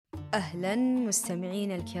أهلاً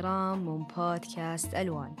مستمعين الكرام من بودكاست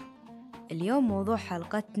ألوان. اليوم موضوع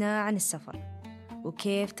حلقتنا عن السفر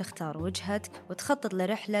وكيف تختار وجهتك وتخطط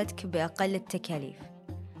لرحلتك بأقل التكاليف.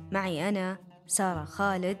 معي أنا سارة،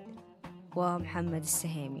 خالد ومحمد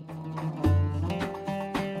السهيمي.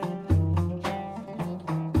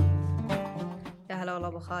 يا هلا والله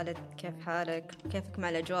أبو خالد، كيف حالك؟ كيفك مع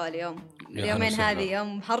الأجواء اليوم؟ اليومين هذه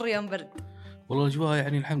يوم حر يوم برد. والله الأجواء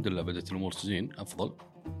يعني الحمد لله بدأت الأمور تزين أفضل،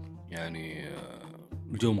 يعني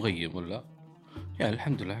الجو مغيم ولا يعني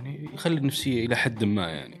الحمد لله، يعني يخلي النفسية إلى حد ما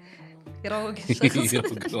يعني يروق الشخص.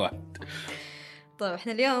 يروق الواحد. طيب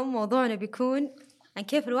احنا اليوم موضوعنا بيكون عن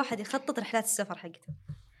كيف الواحد يخطط رحلات السفر حقته،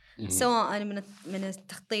 سواء من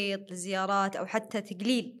التخطيط للزيارات أو حتى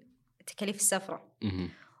تقليل تكاليف السفرة.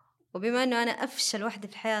 وبما أنه أنا أفشل واحدة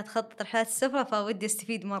في الحياة تخطط رحلات السفرة، فودي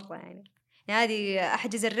أستفيد مرة يعني هذه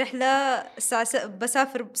أحجز الرحلة الساعة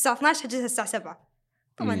بسافر الساعة 12، حجزها الساعة 7.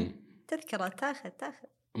 طبعا تذكرة تاخذ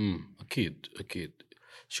أكيد.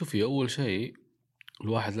 شوفي، أول شيء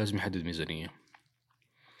الواحد لازم يحدد ميزانية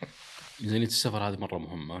السفر، هذه مرة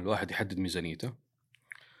مهمة. الواحد يحدد ميزانيته،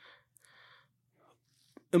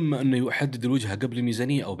 إما أنه يحدد الوجهة قبل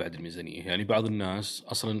الميزانية أو بعد الميزانية. يعني بعض الناس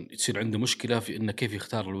أصلاً تصير عنده مشكلة في إنه كيف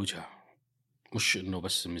يختار الوجهة، مش إنه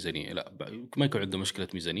بس الميزانية، لا، ما يكون عنده مشكلة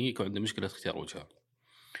ميزانية، يكون عنده مشكلة اختيار وجهة.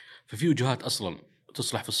 ففي وجهات أصلاً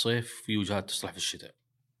تصلح في الصيف، في وجهات تصلح في الشتاء.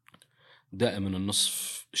 دائماً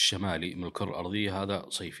النصف الشمالي من الكرة الأرضية هذا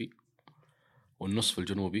صيفي، والنصف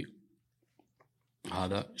الجنوبي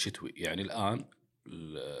هذا شتوي. يعني الآن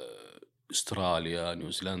أستراليا،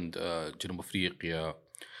 نيوزيلندا، جنوب أفريقيا،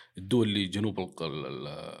 الدول اللي جنوب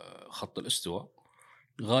خط الاستواء،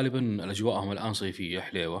 غالباً الأجواءهم الآن صيفية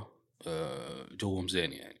حليوة، جوهم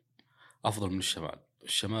زين، يعني أفضل من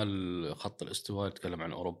الشمال خط الاستواء. نتكلم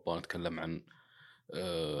عن أوروبا، نتكلم عن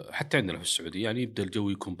حتى عندنا في السعودية، يعني يبدأ الجو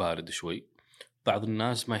يكون بارد شوي. بعض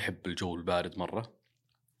الناس ما يحب الجو البارد مرة،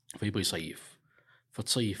 فيبغى يصيف،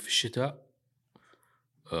 فتصيف في الشتاء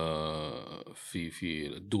في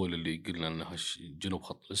الدول اللي قلنا أنها جنوب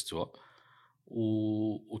خط الاستواء،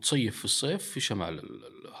 وتصيف في الصيف في شمال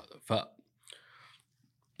هذا.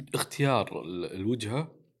 فاختيار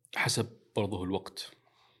الوجهة حسب برضه الوقت.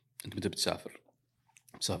 أنت متى بتسافر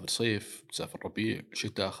صيف، بتسافر ربيع،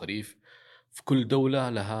 شتاء، خريف. في كل دولة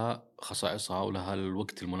لها خصائصها ولها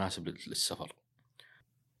الوقت المناسب للسفر.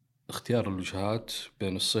 اختيار الوجهات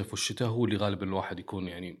بين الصيف والشتاء هو اللي غالبا الواحد يكون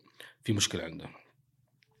يعني في مشكلة عنده.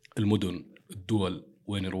 المدن، الدول،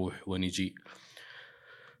 وين يروح وين يجي.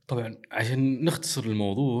 طبعا عشان نختصر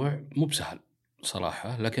الموضوع مو بسهل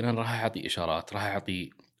صراحة، لكن أنا راح أعطي إشارات، راح أعطي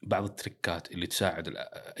بعض التركات اللي تساعد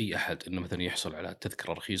أي أحد إنه مثلا يحصل على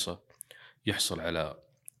تذكرة رخيصة، يحصل على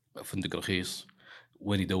فندق رخيص،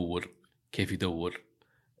 وين يدور، كيف يدور،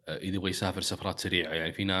 إذا يبغى يسافر سفرات سريعة.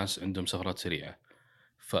 يعني في ناس عندهم سفرات سريعة،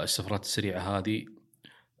 فالسفرات السريعة هذه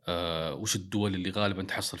وش الدول اللي غالبا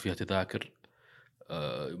تحصل فيها تذاكر،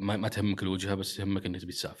 ما تهمك الوجهة بس تهمك أنك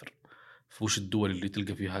تبي تسافر. فوش الدول اللي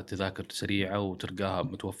تلقى فيها تذاكر سريعة وتلقاها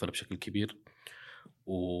متوفرة بشكل كبير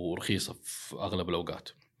ورخيصة في أغلب الأوقات.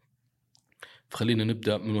 فخلينا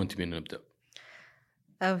نبدأ من وين تبين نبدأ؟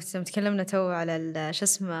 تكلمنا تو على شو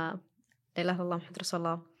اسمه، لا إله إلا الله محمد رسول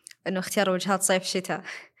الله، إنه اختيار وجهات صيف شتاء.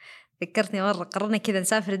 ذكرتني مرة قررنا كذا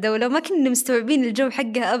نسافر دولة وما كنا مستوعبين الجو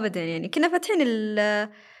حقها أبدا، يعني كنا فاتحين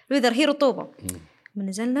الويذر هي رطوبة. من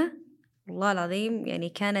نزلنا والله العظيم يعني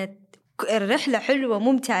كانت الرحلة حلوة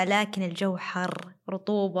ممتعة، لكن الجو حر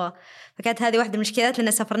رطوبة. فكانت هذه واحدة من المشكلات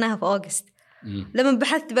لأن سافرناها في أغسطس. لما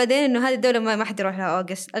بحثت بعدين إنه هذه الدولة ما حد يروح لها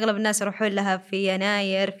أغسطس، أغلب الناس يروحون لها في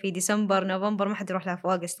يناير، في ديسمبر، نوفمبر، ما حد يروح لها في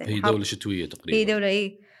أغسطس. يعني هي دولة شتوية تقريبا. هي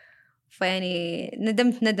دولة فيعني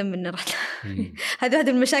ندمت ندم إن رحت. هذه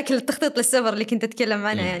واحدة من المشاكل التخطيط للسفر اللي كنت أتكلم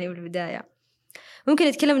عنها يعني بالبداية. ممكن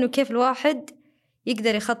نتكلم إنه كيف الواحد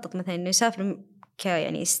يقدر يخطط مثلا إنه يسافر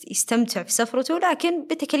يعني يستمتع في سفرته لكن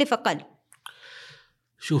بتكلفة أقل.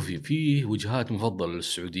 شوفي، في وجهات مفضلة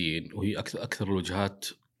للسعوديين، وهي أكثر الوجهات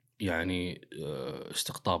يعني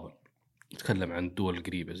استقطابا. نتكلم عن الدول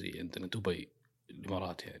القريبة زي عندنا دبي،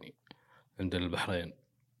 الإمارات، يعني عندنا البحرين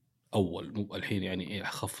أول، مو الحين يعني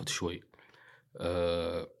خفت شوي.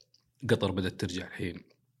 قطر بدأت ترجع الحين.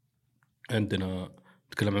 عندنا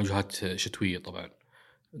نتكلم عن وجهات شتوية طبعا،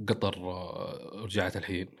 قطر رجعت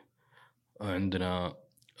الحين. عندنا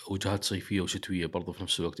وجهات صيفية وشتوية برضو في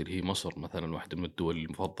نفس الوقت، اللي هي مصر مثلا واحدة من الدول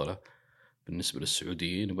المفضلة بالنسبة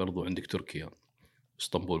للسعوديين. برضو عندك تركيا،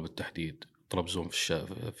 اسطنبول بالتحديد، طرابزون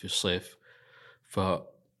في الصيف.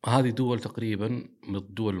 فهذه دول تقريبا من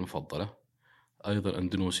الدول المفضلة. أيضا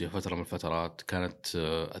أندونيسيا فترة من الفترات كانت،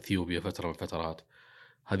 أثيوبيا فترة من الفترات.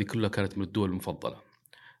 هذه كلها كانت من الدول المفضلة.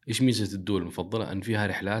 إيش ميزة الدول المفضلة؟ أن فيها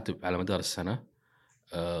رحلات على مدار السنة.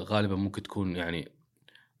 غالبا ممكن تكون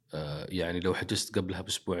يعني لو حجزت قبلها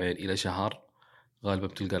بأسبوعين إلى شهر غالبا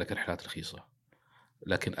بتلقى لك رحلات رخيصة،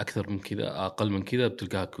 لكن أكثر من كذا أقل من كذا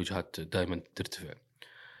بتلقاك وجهات دائما ترتفع.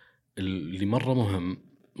 اللي مرة مهم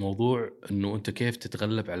موضوع أنه أنت كيف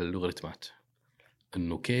تتغلب على اللوغاريتمات،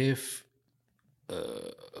 أنه كيف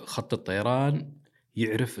خط الطيران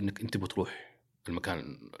يعرف أنك أنت بتروح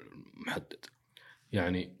المكان المحدد.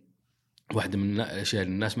 يعني واحدة من الأشياء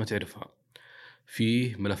اللي الناس ما تعرفها،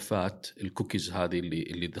 فيه ملفات الكوكيز هذه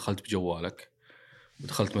اللي دخلت بجوالك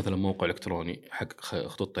ودخلت مثلا موقع إلكتروني حق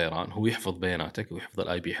خطوط طيران، هو يحفظ بياناتك ويحفظ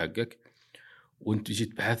الآي بي حقك، وانت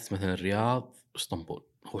جيت بحثت مثلا الرياض اسطنبول،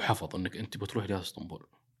 هو حفظ انك انت بتروح رياض اسطنبول.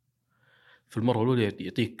 في المرة الأولى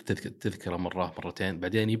يعطيك تذكرة مرة مرتين،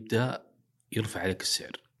 بعدين يبدأ يرفع عليك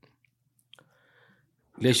السعر.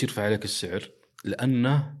 ليش يرفع عليك السعر؟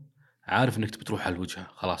 لأنه عارف انك تبي تروح على الوجهة،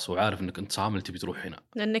 خلاص هو عارف انك انت صامل تبي تروح هنا،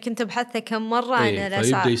 لأنك أنت بحثت كم مرة عن فيبدأ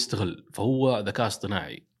الأسعار. يستغل. فهو ذكاء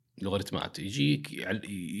اصطناعي لوغاريتمات يجيك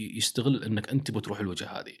يستغل انك انت بتروح الوجهة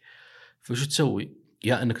هذه. فشو تسوي؟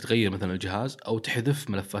 يا انك تغير مثلا الجهاز او تحذف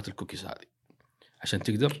ملفات الكوكيز هذه عشان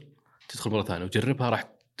تقدر تدخل مرة ثانية وجربها،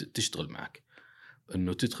 راح تشتغل معك.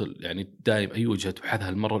 انه تدخل يعني دائم اي وجهة تبحثها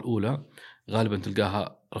المرة الأولى غالبا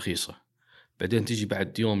تلقاها رخيصة، بعدين تيجي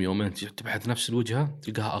بعد يوم يومين تبحث نفس الوجهة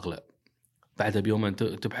تلقاها أغلى، بعدها بيومين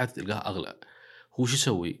تبحث تلقاها أغلى. هو شو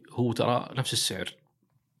يسوي؟ هو ترى نفس السعر،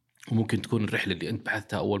 وممكن تكون الرحلة اللي أنت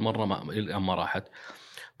بحثتها أول مرة ما راحت،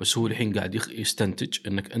 بس هو الحين قاعد يستنتج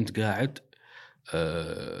أنك أنت قاعد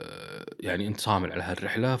يعني أنت صامل على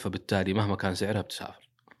هالرحلة، فبالتالي مهما كان سعرها بتسافر.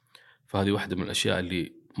 فهذه واحدة من الأشياء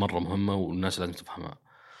اللي مرة مهمة والناس لازم تفهمها.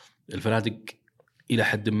 الفنادق إلى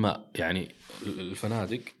حد ما، يعني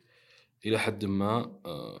الفنادق إلى حد ما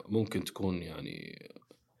ممكن تكون يعني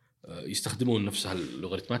يستخدمون نفس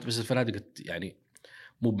هاللوغاريتمات، بس الفنادق يعني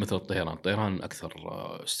مو بمثل الطيران أكثر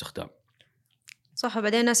استخدام. صح.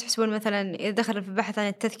 وبعدين الناس يحسبون مثلا إذا دخل في البحث عن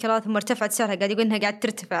التذكارات ثم ارتفعت سعرها، قاعد يقول إنها قاعد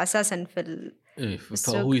ترتفع أساسا في إيه،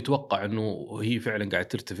 السوق. فهو يتوقع إنه هي فعلا قاعد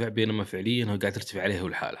ترتفع، بينما فعليا هو قاعد ترتفع عليه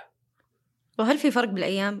الحالة. وهل في فرق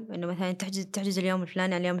بالأيام؟ إنه مثلا تحجز اليوم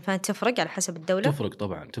الفلاني على اليوم الفلاني، تفرق على حسب الدولة؟ تفرق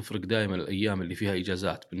طبعا، تفرق دائما. الأيام اللي فيها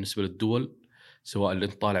إجازات بالنسبة للدول سواء اللي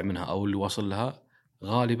انت طالع منها أو اللي واصل لها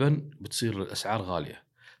غالبا بتصير الأسعار غالية،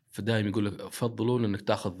 فدائما يقول لك فضلون أنك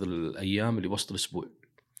تأخذ الأيام اللي وسط الأسبوع.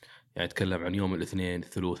 يعني تكلم عن يوم الاثنين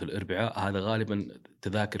الثلاث الأربعاء، هذا غالبا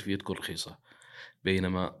تذاكر فيه تكون رخيصة.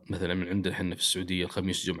 بينما مثلا من عندنا احنا في السعودية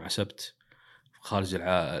الخميس جمعة سبت، خارج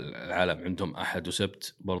العالم عندهم أحد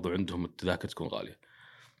وسبت برضو عندهم التذاكر تكون غالية.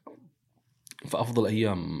 فأفضل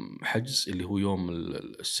أيام حجز اللي هو يوم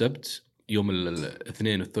السبت، يوم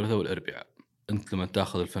الاثنين والثلاثاء والأربعاء. أنت لما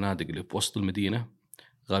تأخذ الفنادق اللي بوسط المدينة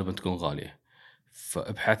غالبا تكون غالية،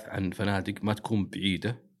 فابحث عن فنادق ما تكون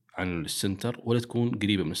بعيدة عن السنتر ولا تكون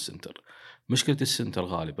قريبة من السنتر. مشكلة السنتر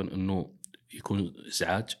غالبا أنه يكون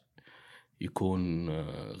إزعاج، يكون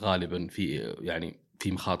غالبا في يعني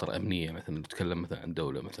في مخاطر أمنية. مثلا نتكلم مثلا عن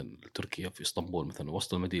دولة مثلا تركيا، في اسطنبول مثلا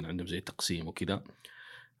وسط المدينة عندهم زي تقسيم وكذا،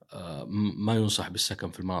 ما ينصح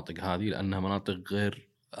بالسكن في المناطق هذه لأنها مناطق غير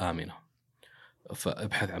آمنة.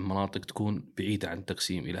 فابحث عن مناطق تكون بعيدة عن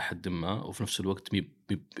التقسيم إلى حد ما، وفي نفس الوقت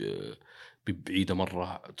بعيدة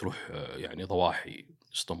مرة تروح يعني ضواحي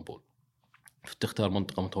اسطنبول. فتختار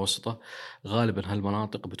منطقة متوسطة، غالبا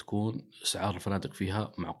هالمناطق بتكون أسعار الفنادق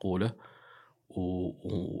فيها معقولة،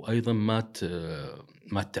 وأيضا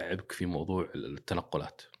ما تتعبك في موضوع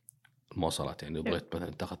التنقلات المواصلات. يعني لو بغيت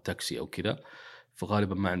مثلا تاخذ تاكسي أو كذا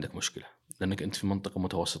فغالبا ما عندك مشكلة لأنك أنت في منطقة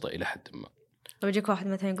متوسطة إلى حد ما. لو يجيك واحد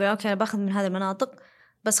مثلا يقول أوكي أنا باخذ من هذه المناطق،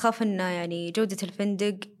 بس خاف إنه يعني جودة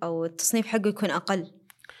الفندق أو التصنيف حقه يكون أقل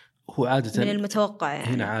هو عادة من المتوقع. هنا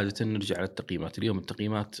يعني عادة نرجع على التقييمات. اليوم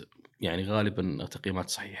التقييمات يعني غالبا تقييمات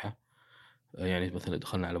صحيحة. يعني مثلا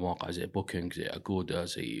دخلنا على مواقع زي بوكينج، زي أجودا،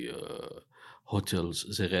 زي هوتيلز،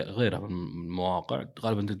 زي غيرها من المواقع،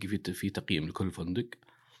 غالبا تلقي في تقييم لكل فندق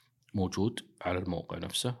موجود على الموقع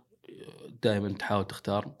نفسه. دائما تحاول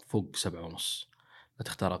تختار فوق 7.5، لا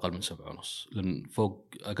تختار أقل من 7.5، لأن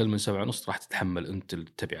فوق أقل من 7.5 راح تتحمل أنت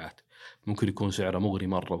التبعات. ممكن يكون سعره مغري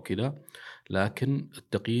مرة وكذا، لكن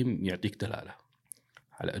التقييم يعطيك دلالة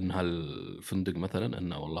على أن هالفندق مثلا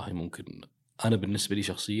أنه والله ممكن. أنا بالنسبة لي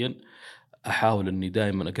شخصيا أحاول أني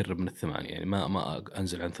دائما أقرب من 8، يعني ما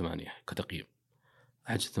أنزل عن 8 كتقييم،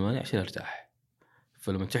 أحجز 8 عشان أرتاح.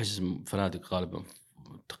 فلما تحجز فنادق غالبا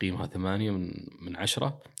تقييمها 8 من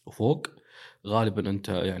 10 وفوق، غالبا أنت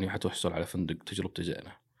يعني حتحصل على فندق تجربته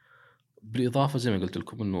زينة. بالإضافة زي ما قلت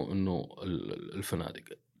لكم إنه الفنادق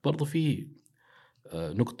برضو فيه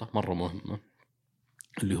نقطة مرة مهمة،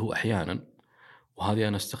 اللي هو أحيانا وهذه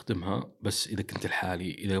أنا استخدمها بس إذا كنت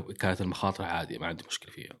لحالي، إذا كانت المخاطر عادية ما عندي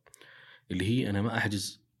مشكلة فيها. اللي هي أنا ما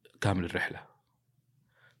أحجز كامل الرحلة،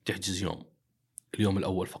 تحجز اليوم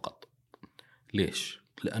الأول فقط. ليش؟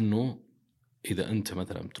 لأنه إذا أنت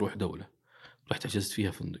مثلا تروح دولة رحت حجزت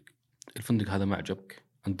فيها فندق، الفندق هذا ما عجبك،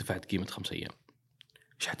 أنت دفعت قيمة 5 أيام،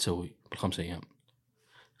 إيش حتسوي بال5 أيام؟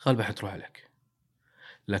 غالبا حتروح عليك.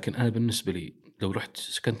 لكن أنا بالنسبة لي لو رحت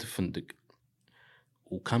سكنت في فندق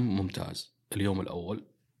وكان ممتاز اليوم الأول،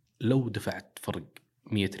 لو دفعت فرق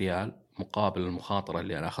 100 ريال مقابل المخاطرة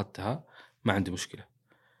اللي أنا أخذتها ما عندي مشكلة،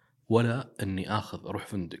 ولا أني أروح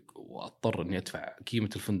فندق وأضطر أني أدفع قيمة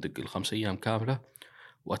الفندق ال5 أيام كاملة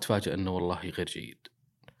وأتفاجأ أنه والله غير جيد.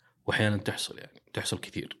 وأحيانا تحصل، يعني تحصل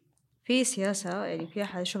كثير. في سياسة يعني في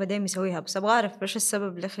أحد أشوفها دايما يسويها، بس أبغى أعرف إيش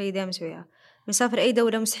السبب اللي يخليه دايما يسويها. مسافر أي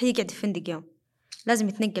دولة مستحيل يقعد في فندق يوم، لازم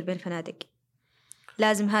يتنقل بين الفنادق،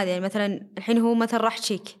 لازم هذا. يعني مثلا الحين هو مثلا راح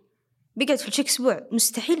تشيك، بيقعد في التشيك أسبوع،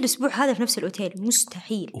 مستحيل الأسبوع هذا في نفس الأوتيل،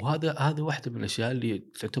 مستحيل. وهذا واحدة من الأشياء اللي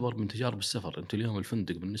تعتبر من تجارب السفر. أنت اليوم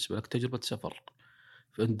الفندق بالنسبة لك تجربة سفر،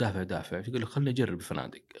 فأنت دافع يقول لك خلني أجرب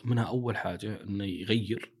الفنادق. منها أول حاجة إنه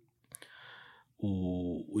يغير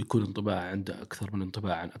ويكون انطباع عنده أكثر من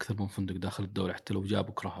انطباع عن أكثر من فندق داخل الدولة. حتى لو جاء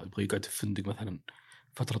بكرة يبغى يقعد في فندق مثلا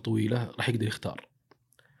فترة طويلة راح يقدر يختار.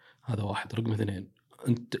 هذا واحد. رقم 2،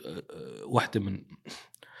 أنت واحدة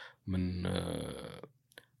من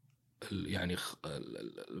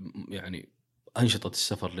يعني أنشطة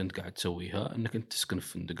السفر اللي أنت قاعد تسويها أنك أنت تسكن في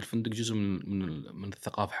فندق. الفندق جزء من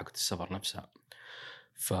الثقافة حقت السفر نفسها.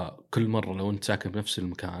 فكل مرة لو أنت ساكن بنفس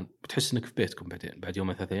المكان بتحس أنك في بيتكم، بعدين بعد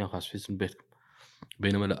يوم 3 أيام خلاص تحس إن بيتكم.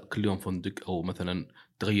 بينما لا، كل يوم فندق أو مثلا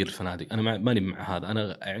تغير الفنادق. أنا ماني مع هذا.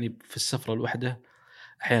 أنا يعني في السفرة الواحدة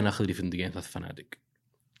أحيانا أخذ لي 2 3 فنادق،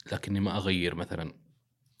 لكني ما أغير. مثلا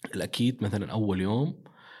الأكيد مثلا أول يوم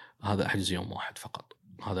هذا أحجز يوم واحد فقط،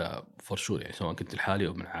 هذا فرشور. يعني سواء كنت لحالي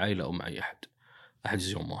أو من عائلة أو مع أي أحد،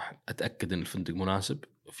 أحجز يوم واحد، أتأكد أن الفندق مناسب،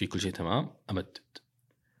 في كل شيء تمام، أمدد.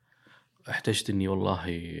 احتجت إني والله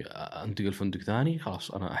أنتقل فندق ثاني،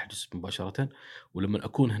 خلاص أنا أحجز مباشرة. ولما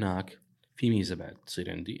أكون هناك في ميزة بعد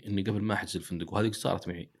تصير عندي، إني قبل ما أحجز الفندق، وهذه صارت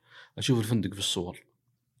معي، أشوف الفندق في الصور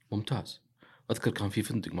ممتاز. أذكر كان في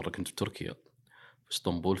فندق مرة كنت في تركيا في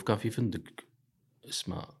اسطنبول، كان في فندق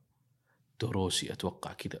اسمه دوروسي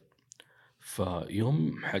أتوقع كذا.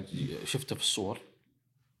 فيوم شفته في الصور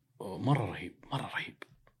مرة رهيب مرة رهيب،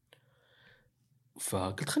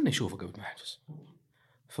 فقلت خلني أشوفه قبل ما أحجز.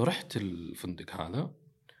 فرحت الفندق هذا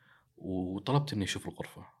وطلبت إني أشوف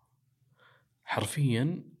الغرفة.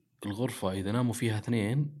 حرفيا الغرفة إذا ناموا فيها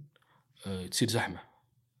 2 تصير زحمة،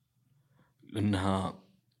 لأنها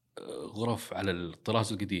غرف على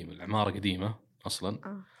الطراز القديم، العمارة قديمة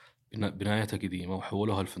أصلا، بنايتها قديمة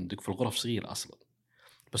وحولوها الفندق. فالغرف صغيرة أصلا،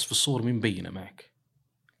 بس في الصور مين مبينة معك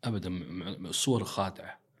أبدا، الصور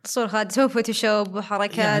خادعة. الصور خالد سووا فوتوشوب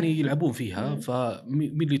وحركات يعني يلعبون فيها.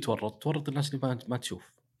 فمين اللي تورط الناس اللي ما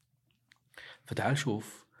تشوف. فتعال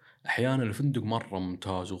شوف، أحيانا الفندق مرة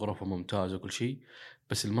ممتاز وغرفة ممتازة وكل شيء،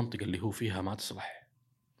 بس المنطقة اللي هو فيها ما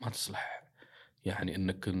تصلح يعني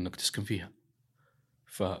إنك تسكن فيها.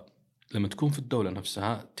 فلما تكون في الدولة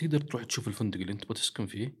نفسها تقدر تروح تشوف الفندق اللي أنت بتسكن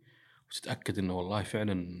فيه وتتأكد إنه والله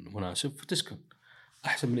فعلا مناسب فتسكن،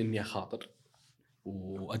 أحسن من إني أخاطر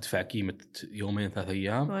وأدفع قيمة 2 3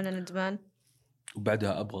 أيام وأنا ندمان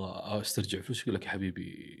وبعدها أبغى أسترجع فلوس. يقول لك يا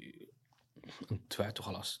حبيبي أنت دفعت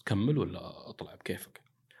وخلاص، تكمل ولا أطلع بكيفك.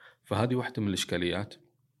 فهذه واحدة من الإشكاليات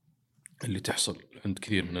اللي تحصل عند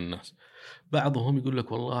كثير من الناس. بعضهم يقول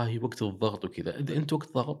لك والله وقت الضغط وكذا. إذا أنت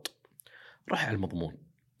وقت ضغط راح على المضمون،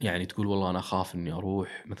 يعني تقول والله أنا أخاف إني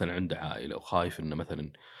أروح مثلا عند عائلة، وخايف إنه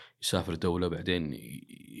مثلا يسافر دولة بعدين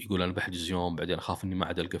يقول أنا بحجز يوم بعدين أخاف إني ما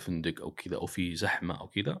عاد ألقى فندق أو كذا، أو في زحمة أو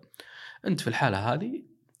كذا. أنت في الحالة هذه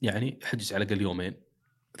يعني حجز على الأقل 2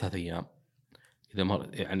 3 أيام. إذا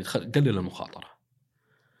يعني قلل المخاطرة.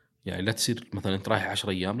 يعني لا تصير مثلا أنت رايح 10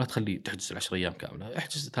 أيام لا تخلي تحجز 10 أيام كاملة،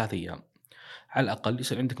 احجز 3 أيام على الأقل،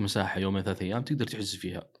 يصير عندك مساحة 2 3 أيام تقدر تحجز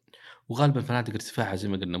فيها. وغالبا الفنادق ارتفاعها زي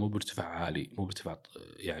ما قلنا مو بارتفاع عالي، مو بارتفاع،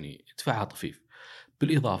 يعني ارتفاعها طفيف.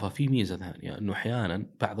 بالإضافة في ميزة ثانية، أنه أحيانا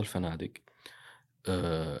بعض الفنادق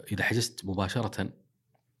إذا حجزت مباشرة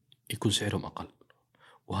يكون سعرهم أقل،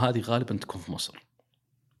 وهذه غالبا تكون في مصر.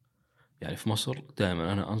 يعني في مصر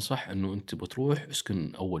دائما أنا أنصح أنه أنت بتروح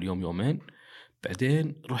اسكن أول يوم 2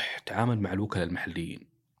 بعدين روح تعامل مع الوكلاء المحليين.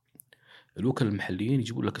 الوكلاء المحليين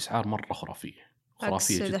يجيبون لك أسعار مرة خرافية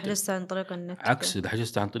عكس إذا جدا، حجزت عن طريق النت. عكس إذا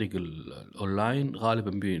حجزت عن طريق الأونلاين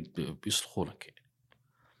غالبا بيصرخونك يعني.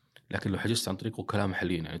 لكن لو حجزت عن طريق وكلاء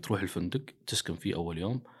محليين، يعني تروح الفندق تسكن فيه أول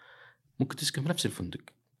يوم، ممكن تسكن في نفس الفندق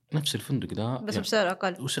نفس الفندق ده بس يعني بسعر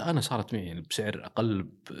أقل. أنا صارت معي يعني بسعر أقل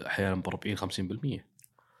أحيانا ب40-50%.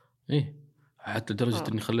 إيه حتى لدرجة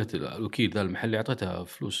إني خليت الوكيل ذا المحلي أعطيته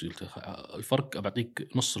فلوس، قلت الفرق بعطيك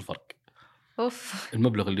نص الفرق. أوف.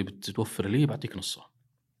 المبلغ اللي بتوفر لي بعطيك نصه،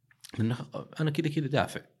 لأن أنا كذا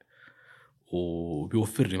دافع،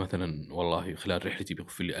 وبيوفر لي مثلا والله خلال رحلتي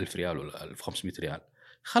بيوفر لي 1000 ريال ولا 1500 ريال،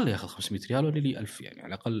 خلي ياخذ 500 ريال ولا لي 1000، يعني على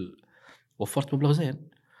الأقل وفرت مبلغ زين.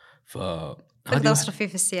 تقدر أصرف فيه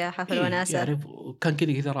في السياحة في الوناسة. يعني كان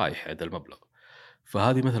كذا رايح هذا المبلغ.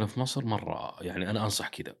 فهذه مثلا في مصر مرة يعني أنا أنصح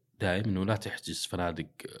كذا دائما إنه لا تحجز فنادق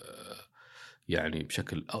يعني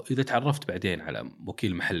بشكل، أو إذا تعرفت بعدين على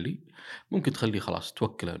وكيل محلي ممكن تخليه خلاص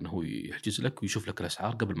توكله إنه هو يحجز لك ويشوف لك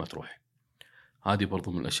الأسعار قبل ما تروح. هذه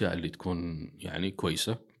برضو من الأشياء اللي تكون يعني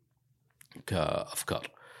كويسة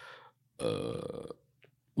كأفكار.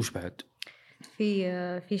 وش بعد؟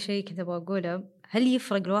 في شيء كذا بقوله، هل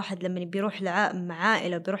يفرق الواحد لما بيروح مع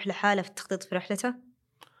عائلة بيروح لحاله في التخطيط في رحلته،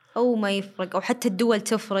 أو ما يفرق، أو حتى الدول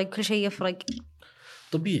تفرق، كل شيء يفرق؟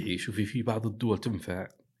 طبيعي. شوفي في بعض الدول تنفع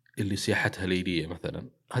اللي سياحتها ليلية مثلا،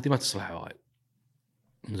 هذه ما تصلح عوائل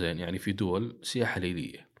زين. يعني في دول سياحة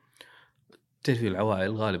ليلية، تعرفي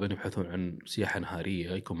العوائل غالبا يبحثون عن سياحة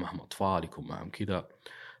نهارية، يكون معهم أطفال يكون معهم كذا،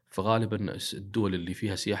 فغالبا الدول اللي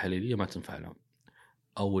فيها سياحة ليلية ما تنفع لهم،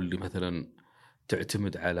 أو اللي مثلا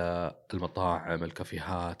تعتمد على المطاعم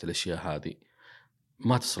الكافيهات الأشياء هذه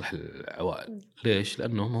ما تصلح العوائل. ليش؟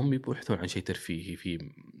 لأنهم هم يبحثون عن شيء ترفيهي،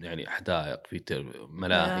 في يعني حدائق، في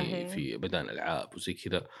ملاهي، في ميدان ألعاب وزي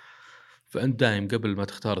كذا. فأنت دائم قبل ما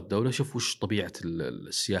تختار الدولة شوف وش طبيعة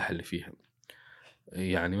السياحة اللي فيها.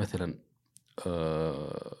 يعني مثلا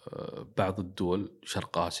بعض الدول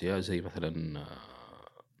شرق آسيا زي مثلا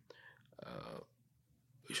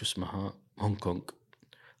شو اسمها هونغ كونغ.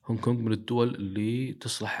 هونغ كونغ من الدول اللي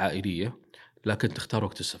تصلح عائلية، لكن تختار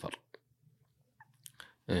وقت السفر.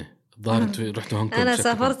 إيه الظاهر أنت رحت هونغ كونغ. أنا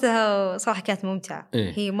سافرتها وصراحة كانت ممتعة.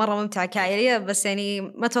 إيه؟ هي مرة ممتعة كعائلية، بس يعني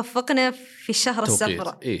ما توفقنا في الشهر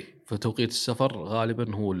السفرة. إيه فتوقيت السفر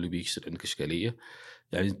غالبا هو اللي بيكسر عندك إشكالية.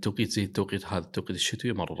 يعني التوقيت زي التوقيت هذا، التوقيت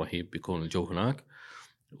الشتوي مرة رهيب، بيكون الجو هناك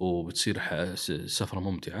وبتصير سفرة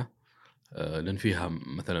ممتعة. لأن فيها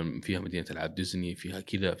مثلا فيها مدينة ألعاب ديزني، فيها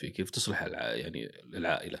كذا في كيف تصلح يعني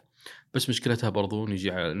للعائلة. بس مشكلتها برضو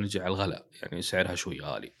نرجع على الغلاء، يعني سعرها شوي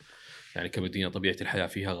غالي. يعني كمدينة طبيعة الحياة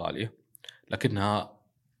فيها غالية، لكنها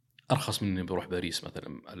أرخص من إني بروح باريس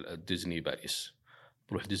مثلا. ديزني باريس،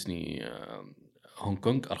 بروح ديزني هونغ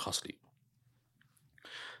كونغ أرخص لي.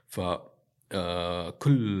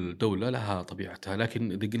 كل دولة لها طبيعتها.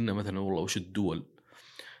 لكن إذا قلنا مثلا والله وش الدول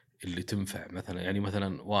اللي تنفع مثلا، يعني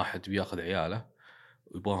مثلا واحد بياخذ عياله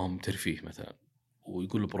ويبغاهم ترفيه مثلا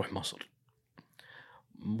ويقول له بروح مصر،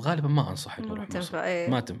 غالبا ما أنصح إنه أروح مصر.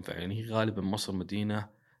 ما تنفع. يعني غالبا مصر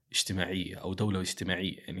مدينة اجتماعية أو دولة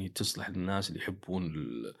اجتماعية، يعني تصلح للناس اللي يحبون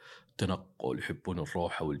التنقل، يحبون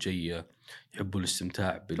الروحة والجية، يحبون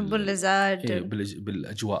الاستمتاع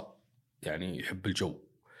بالأجواء، يعني يحب الجو.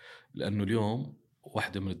 لأنه اليوم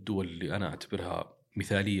واحدة من الدول اللي أنا أعتبرها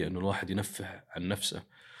مثالية إنه الواحد ينفع عن نفسه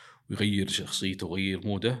ويغير شخصيته ويغير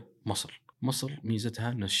موده، مصر ميزتها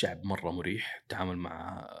أن الشعب مرة مريح، التعامل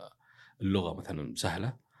مع اللغة مثلا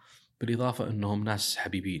سهلة، بالإضافة أنهم ناس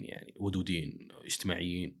حبيبين يعني ودودين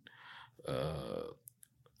اجتماعيين.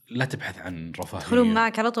 لا تبحث عن رفاهية، يدخلون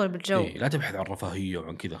معك على طول بالجو. إيه لا تبحث عن رفاهية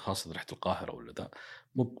وعن كذا، خاصة رحت القاهرة ولا ذا.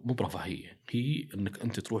 مو برفاهية، هي أنك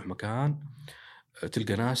أنت تروح مكان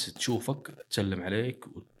تلقى ناس تشوفك تسلم عليك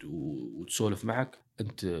وتسولف معك.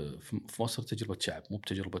 أنت في مصر تجربة شعب، مو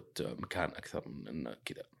بتجربة مكان أكثر من أن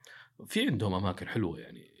كذا. في عندهم أماكن حلوة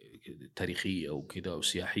يعني تاريخية وكذا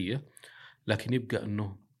وسياحية، لكن يبقى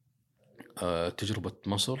أنه تجربة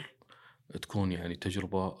مصر تكون يعني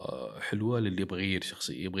تجربة حلوة للي يبغى يغير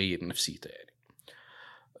شخصية، يبغى يغير نفسيته يعني.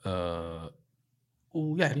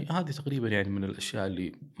 ويعني هذه تقريبا يعني من الأشياء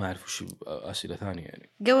اللي ما أعرف وش أسئلة ثانية. يعني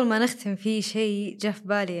قبل ما نختم في شيء جاء في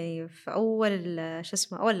بالي، يعني في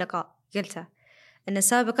أول لقاء قلته أن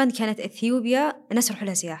سابقا كانت أثيوبيا الناس يروحوا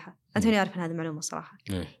لها سياحة. أنت هوني عارف هذه المعلومة صراحة.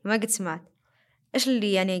 ما قد سمعت إيش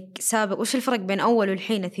اللي يعني سابق، وش الفرق بين أول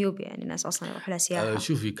والحين أثيوبيا يعني الناس أصلا يروحوا لها سياحة؟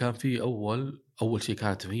 شوفي كان في أول شيء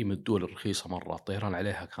كانت هي من الدول الرخيصة مرة، الطيران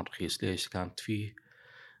عليها كان رخيص. ليش؟ كانت فيه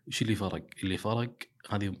وش اللي فرق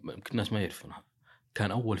هذه يمكن الناس ما يعرفونها.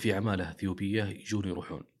 كان أول في عمالة أثيوبية يجون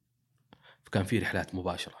يروحون، فكان في رحلات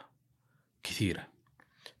مباشرة كثيرة،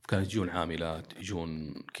 فكانت يجون عاملات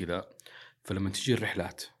يجون كذا. فلما تجي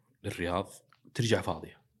الرحلات للرياض ترجع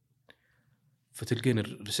فاضية،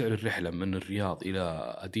 فتلقين سعر الرحلة من الرياض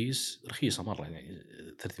إلى أديس رخيصة مرة، يعني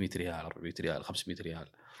 300 ريال 400 ريال 500 ريال،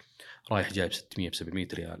 رايح جايب 600 700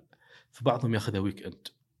 ريال. فبعضهم ياخذها ويك أند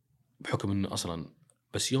بحكم أنه أصلا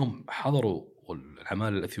بس يوم حضروا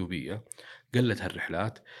العمالة الأثيوبية قلت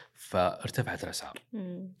هالرحلات فارتفعت الأسعار.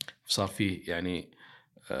 صار فيه يعني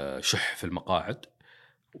شح في المقاعد،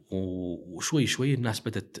 وشوي شوي الناس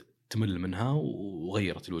بدأت تمل منها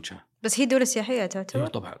وغيرت الوجهة. بس هي دولة سياحية تعتبر؟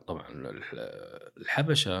 طبعا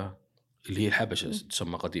الحبشة اللي هي الحبشة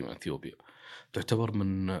تسمى قديما أثيوبيا، تعتبر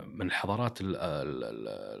من الحضارات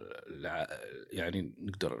يعني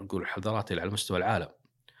نقدر نقول الحضارات اللي على مستوى العالم.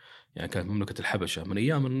 يعني كانت مملكة الحبشة من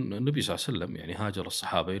أيام النبي صلى الله عليه وسلم، يعني هاجر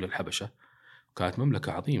الصحابة إلى الحبشة، كانت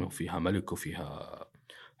مملكة عظيمة وفيها ملك وفيها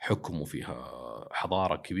حكم وفيها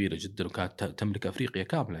حضارة كبيرة جدا، وكانت تملك أفريقيا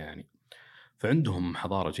كاملة يعني. فعندهم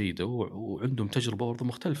حضارة جيدة وعندهم تجربة برضو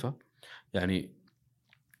مختلفة. يعني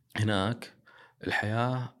هناك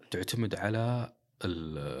الحياة تعتمد على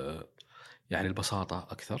يعني البساطة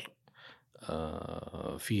أكثر.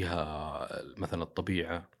 فيها مثلا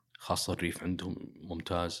الطبيعة، خاصة الريف عندهم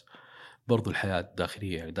ممتاز. برضو الحياة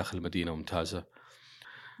الداخلية يعني داخل المدينة ممتازة.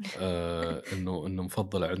 إنه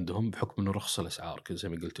مفضلة عندهم بحكم إنه رخص الأسعار كذا زي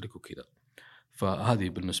ما قلت لك وكذا. فهذه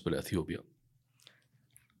بالنسبة لأثيوبيا.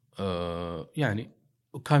 يعني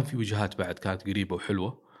وكان في وجهات بعد كانت قريبة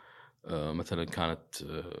وحلوة. مثلا كانت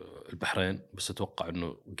البحرين، بس أتوقع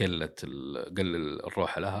إنه قل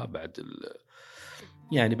الروحة لها بعد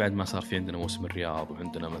يعني بعد ما صار في عندنا موسم الرياض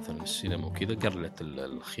وعندنا مثلا السينما وكذا، قلت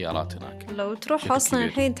الخيارات هناك. لو تروح أصلا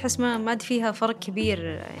الحين تحس ما عاد فيها فرق كبير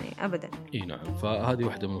يعني أبدا. إيه نعم، فهذه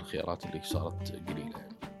واحدة من الخيارات اللي صارت قليلة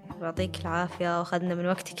يعني. يعطيك العافية وأخذنا من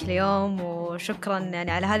وقتك اليوم، وشكرا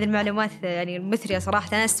يعني على هذه المعلومات يعني المثرية صراحة.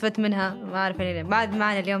 أنا استفدت منها، ما أعرف يعني بعد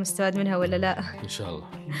معنا اليوم استفاد منها ولا لا. إن شاء الله.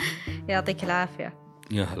 يعطيك العافية.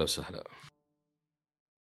 يا هلا وسهلا.